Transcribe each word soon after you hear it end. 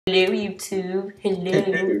Hello, YouTube.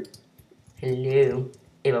 Hello. Hello.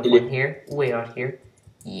 abuff1 here. Way out here.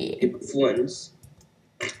 Yeah. abuff1s.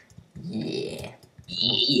 Yeah.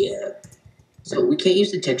 Yeah. So we can't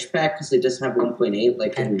use the texture pack because it doesn't have 1.8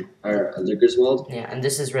 like in our other Grizwald. Yeah, and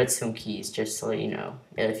this is Red Stone Keys, just to let you know,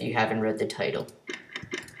 if you haven't read the title.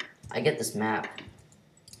 I get this map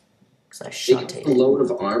because I shot it. A load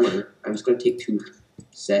of armor. I'm just going to take 2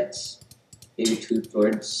 sets. Maybe 2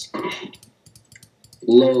 swords.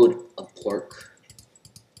 Load of pork.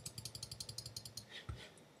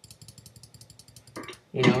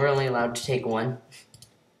 You know, we're only allowed to take 1.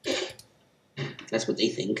 That's what they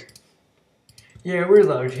think. Yeah, we're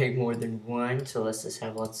allowed to take more than 1, so let's just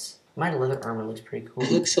have lots. My leather armor looks pretty cool. I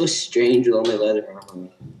look so strange with all my leather armor.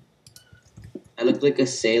 I look like a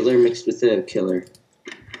sailor mixed with a killer.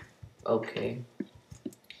 Okay.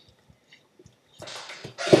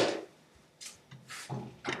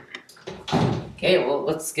 Okay, well,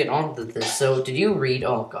 let's get on to this. So, did you read,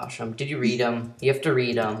 oh gosh, did you read, you have to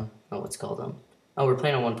read, oh, what's it called, oh, we're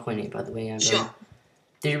playing on 1.8, by the way. Sure.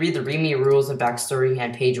 Did you read the README rules and backstory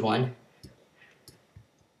and page 1?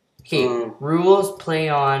 Okay, rules play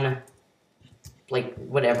on, like,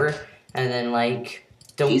 whatever, and then, like,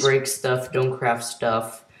 don't break stuff, don't craft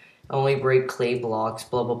stuff, only break clay blocks,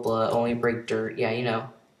 blah, blah, blah, only break dirt, yeah, you know.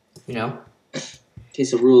 You know? Okay,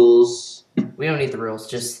 so rules. We don't need the rules,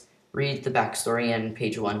 just read the backstory and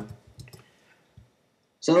page 1.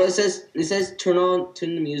 So it says turn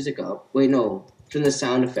the music up. Wait, no, turn the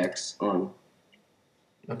sound effects on.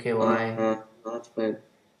 Okay, why?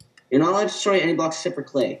 You're not allowed to destroy any blocks except for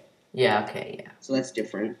clay. Yeah, okay, yeah. So that's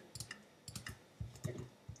different.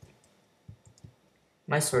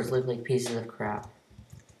 My swords look like pieces of crap.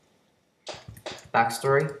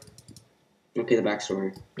 Backstory? Okay, the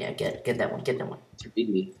backstory. Yeah, get that one, get that one. Read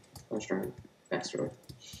me. I'm trying. Backstory.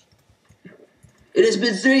 It has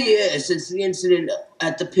been 3 years since the incident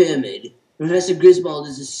at the pyramid. Professor Grizwald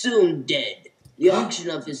is assumed dead. The auction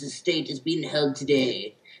of his estate is being held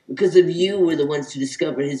today. Because of you were the ones to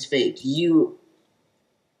discover his fate. You...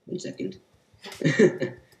 1 second.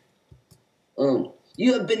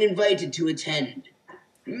 You have been invited to attend.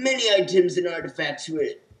 Many items and artifacts were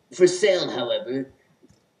for sale, however.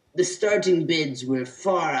 The starting bids were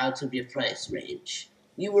far out of your price range.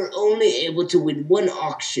 You were only able to win 1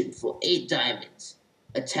 auction for 8 diamonds.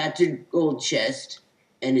 A tattered gold chest,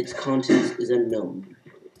 and its contents is unknown.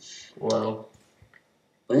 Whoa.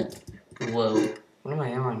 What? Whoa. What am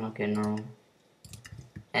I on? I'm not getting wrong.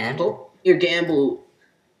 And? Oh, your gamble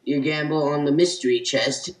on the mystery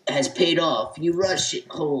chest has paid off. You rush it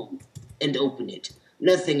home and open it.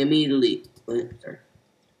 Nothing immediately. What? Sorry.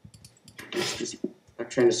 I'm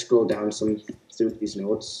trying to scroll down through these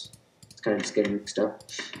notes. It's kind of just getting mixed up.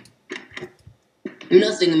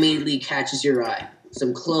 Nothing immediately catches your eye.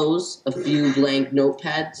 Some clothes, a few blank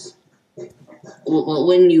notepads. Well,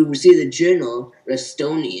 when you see the journal,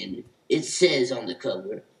 Restonian, it says on the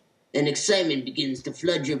cover, and excitement begins to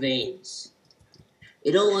flood your veins.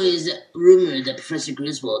 It always rumored that Professor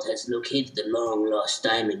Grizwald has located the long-lost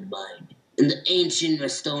diamond mine in the ancient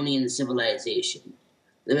Restonian civilization.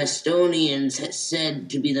 The Restonians are said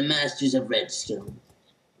to be the masters of redstone.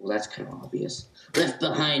 Well, that's kind of obvious. Left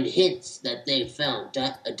behind hints that they found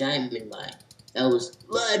a diamond mine that was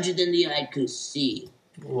larger than the eye could see.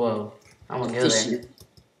 Whoa. I want to go there.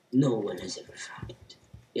 No one has ever found it.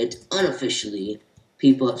 Yet, unofficially,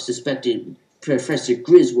 people have suspected Professor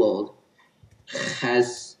Grizwald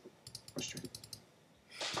has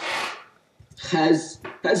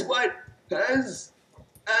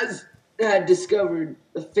had discovered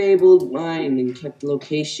the fabled mine and kept the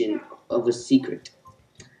location of a secret.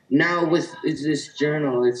 Now with this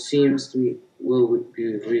journal, it seems to be will be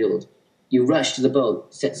revealed. You rush to the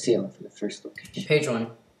boat, set sail for the first location. Page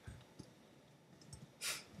 1.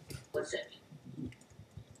 What's that?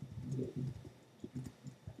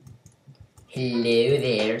 Hello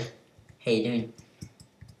there. How you doing?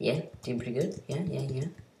 Yeah, doing pretty good. Yeah.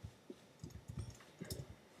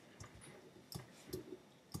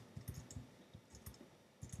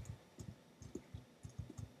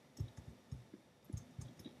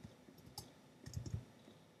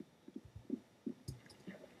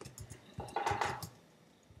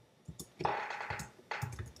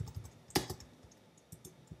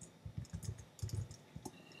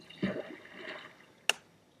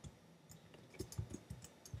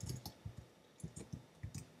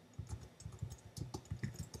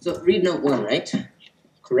 So read note 1, right?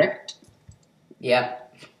 Correct? Yeah.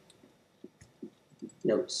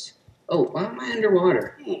 Notes. Oh, why am I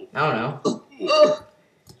underwater? I don't know. Oh!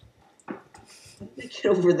 Get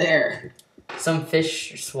over there. Some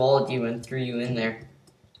fish swallowed you and threw you in there.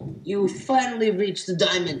 You finally reached the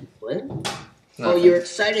diamond. What? Nothing. Oh, you're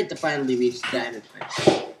excited to finally reach the diamond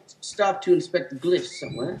mine. Stop to inspect the glitch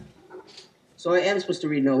somewhere. So I am supposed to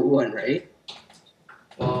read note 1, right?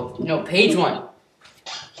 Well, no, page 1.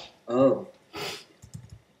 Oh.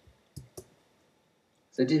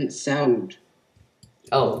 So it didn't sound...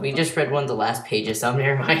 Oh, we just read one of the last pages, so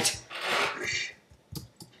never mind.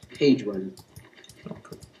 Page 1.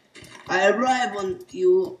 I arrive on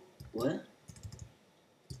you... What?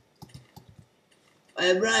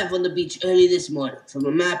 I arrived on the beach early this morning. From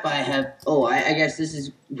a map I have... Oh, I guess this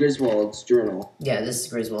is Grizwald's journal. Yeah, this is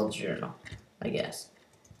Grizwald's journal, I guess.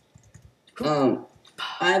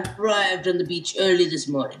 I arrived on the beach early this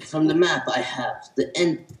morning. From the map I have the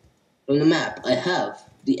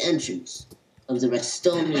entrance of the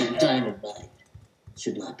Restonian diamond mine.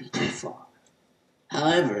 Should not be too far.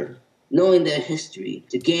 However, knowing their history,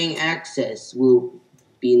 to gain access will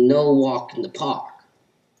be no walk in the park.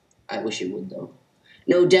 I wish it would, though.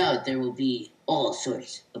 No doubt there will be all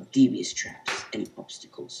sorts of devious traps and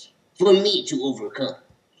obstacles for me to overcome.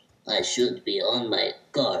 I should be on my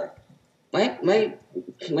guard.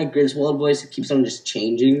 My Griswold voice keeps on just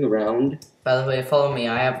changing around. By the way, follow me.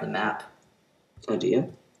 I have the map. Oh, do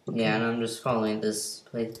you? Okay. Yeah, and I'm just following this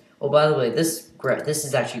place. Oh, by the way, this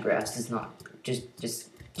is actually grass. It's not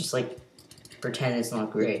just like pretend it's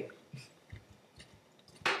not gray.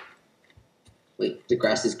 Wait, the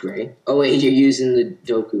grass is gray? Oh wait, you're using the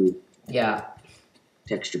Doku Yeah.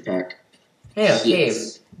 texture pack. Hey, a Yes.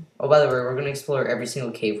 cave. Oh, by the way, we're gonna explore every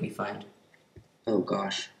single cave we find. Oh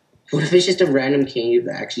gosh. What if it's just a random cave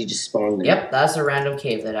that actually just spawned there? Yep, that's a random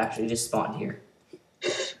cave that actually just spawned here.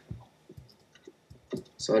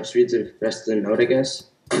 So I'll just read the rest of the note, I guess.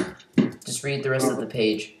 Just read the rest of the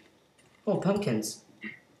page. Oh, pumpkins.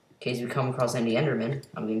 In case we come across any Endermen,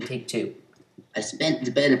 I'm going to take 2. I spent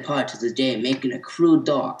the better part of the day making a crude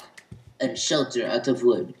dock and shelter out of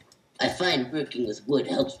wood. I find working with wood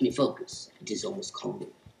helps me focus. It is almost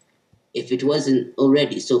calming. If it wasn't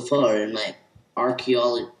already so far in my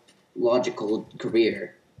archaeological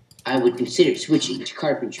career, I would consider switching to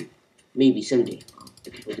carpentry. Maybe someday.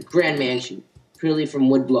 With a grand mansion, purely from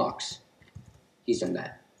wood blocks. He's done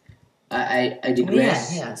that. I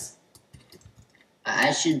digress. Yeah, yes.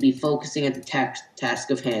 I should be focusing at the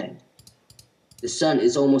task of hand. The sun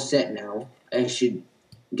is almost set now. I should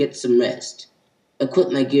get some rest.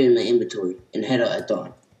 Equip my gear in my inventory and head out at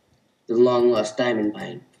dawn. The long-lost diamond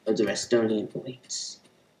mine of the Restonian awaits.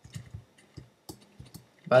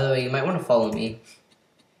 By the way, you might want to follow me.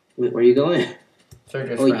 Wait, where are you going? Sir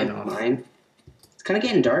just ran yeah, off. mine. It's kind of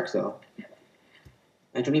getting dark, though.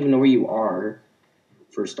 I don't even know where you are,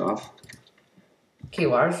 first off. Okay,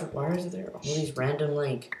 why is there all these random,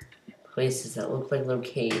 like, places that look like little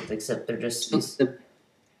caves, except they're just...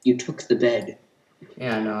 You took the bed.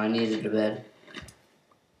 Yeah, no, I needed a bed.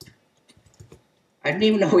 I didn't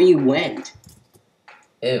even know where you went.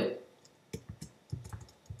 Ew.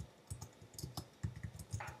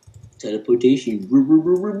 Teleportation.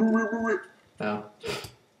 Oh.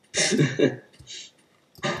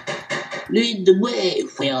 Lead the way,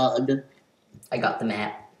 waod. I got the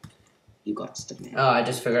map. You got the map. Oh, I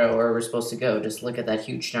just figured out where we're supposed to go. Just look at that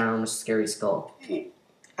huge, enormous, scary skull.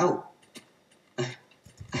 Ow.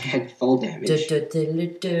 I had fall damage. You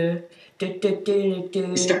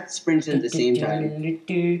start sprinting at the same time.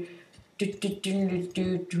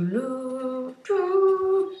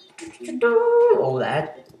 Oh,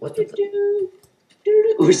 that? What the...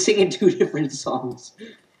 We're singing 2 different songs.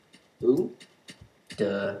 Ooh.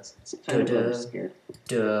 Duh. Kind of I'm scared.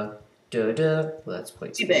 Duh. Well, that's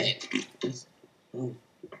quite cool.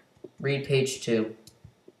 Read page 2.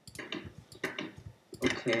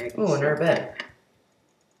 Okay. Oh, in our bed.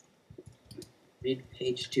 Read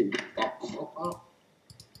page 2.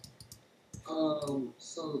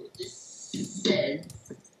 So this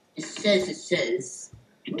says,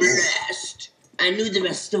 Blast! I knew the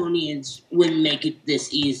Restonians wouldn't make it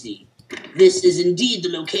this easy. This is indeed the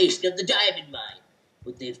location of the diamond mine,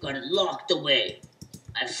 but they've got it locked away.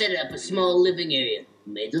 I've set up a small living area,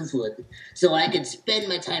 made of wood, so I can spend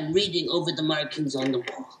my time reading over the markings on the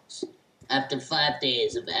walls. After 5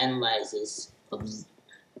 days of analysis of...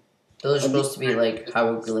 Those are supposed to be, like,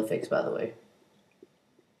 hieroglyphics, by the way.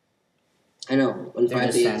 I know. On They're 5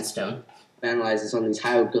 just days sandstone. of analysis on these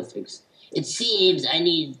hieroglyphics. It seems I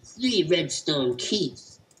need 3 red stone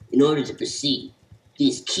keys in order to proceed.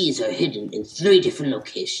 These keys are hidden in 3 different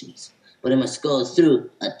locations, but I must go through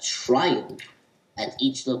a trial at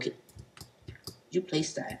each location. Did you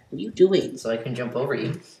place that? What are you doing? So I can jump over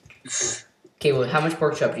you. Okay, well, how much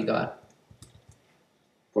pork chop you got?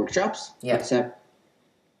 Pork chops? Yeah. Except, I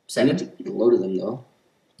 7? need to eat a load of them, though.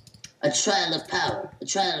 a trial of power, a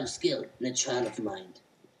trial of skill, and a trial of mind.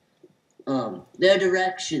 Their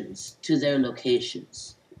directions to their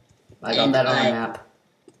locations. I got that on the map.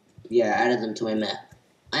 Yeah, I added them to my map.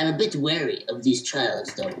 I'm a bit wary of these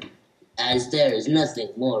trials, though, as there is nothing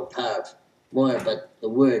more but the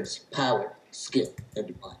words power, skill,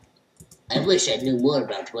 and mind. I wish I knew more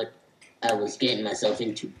about what I was getting myself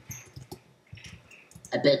into.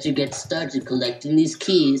 I better get started collecting these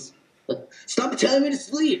keys, but stop telling me to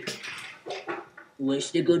sleep! Where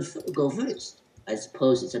should I go first? I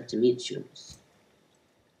suppose it's up to me to choose.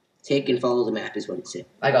 Take and follow the map is what it said.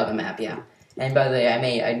 I got the map, yeah. And by the way, I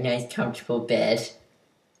made a nice, comfortable bed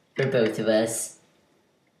for both of us.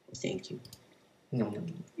 Thank you. No.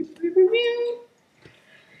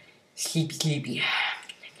 Sleepy, sleepy.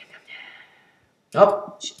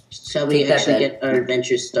 Oh, shall we actually get our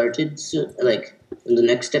adventure started soon, like in the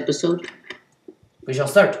next episode? We shall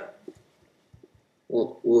start.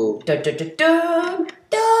 We'll Da, da, da, da.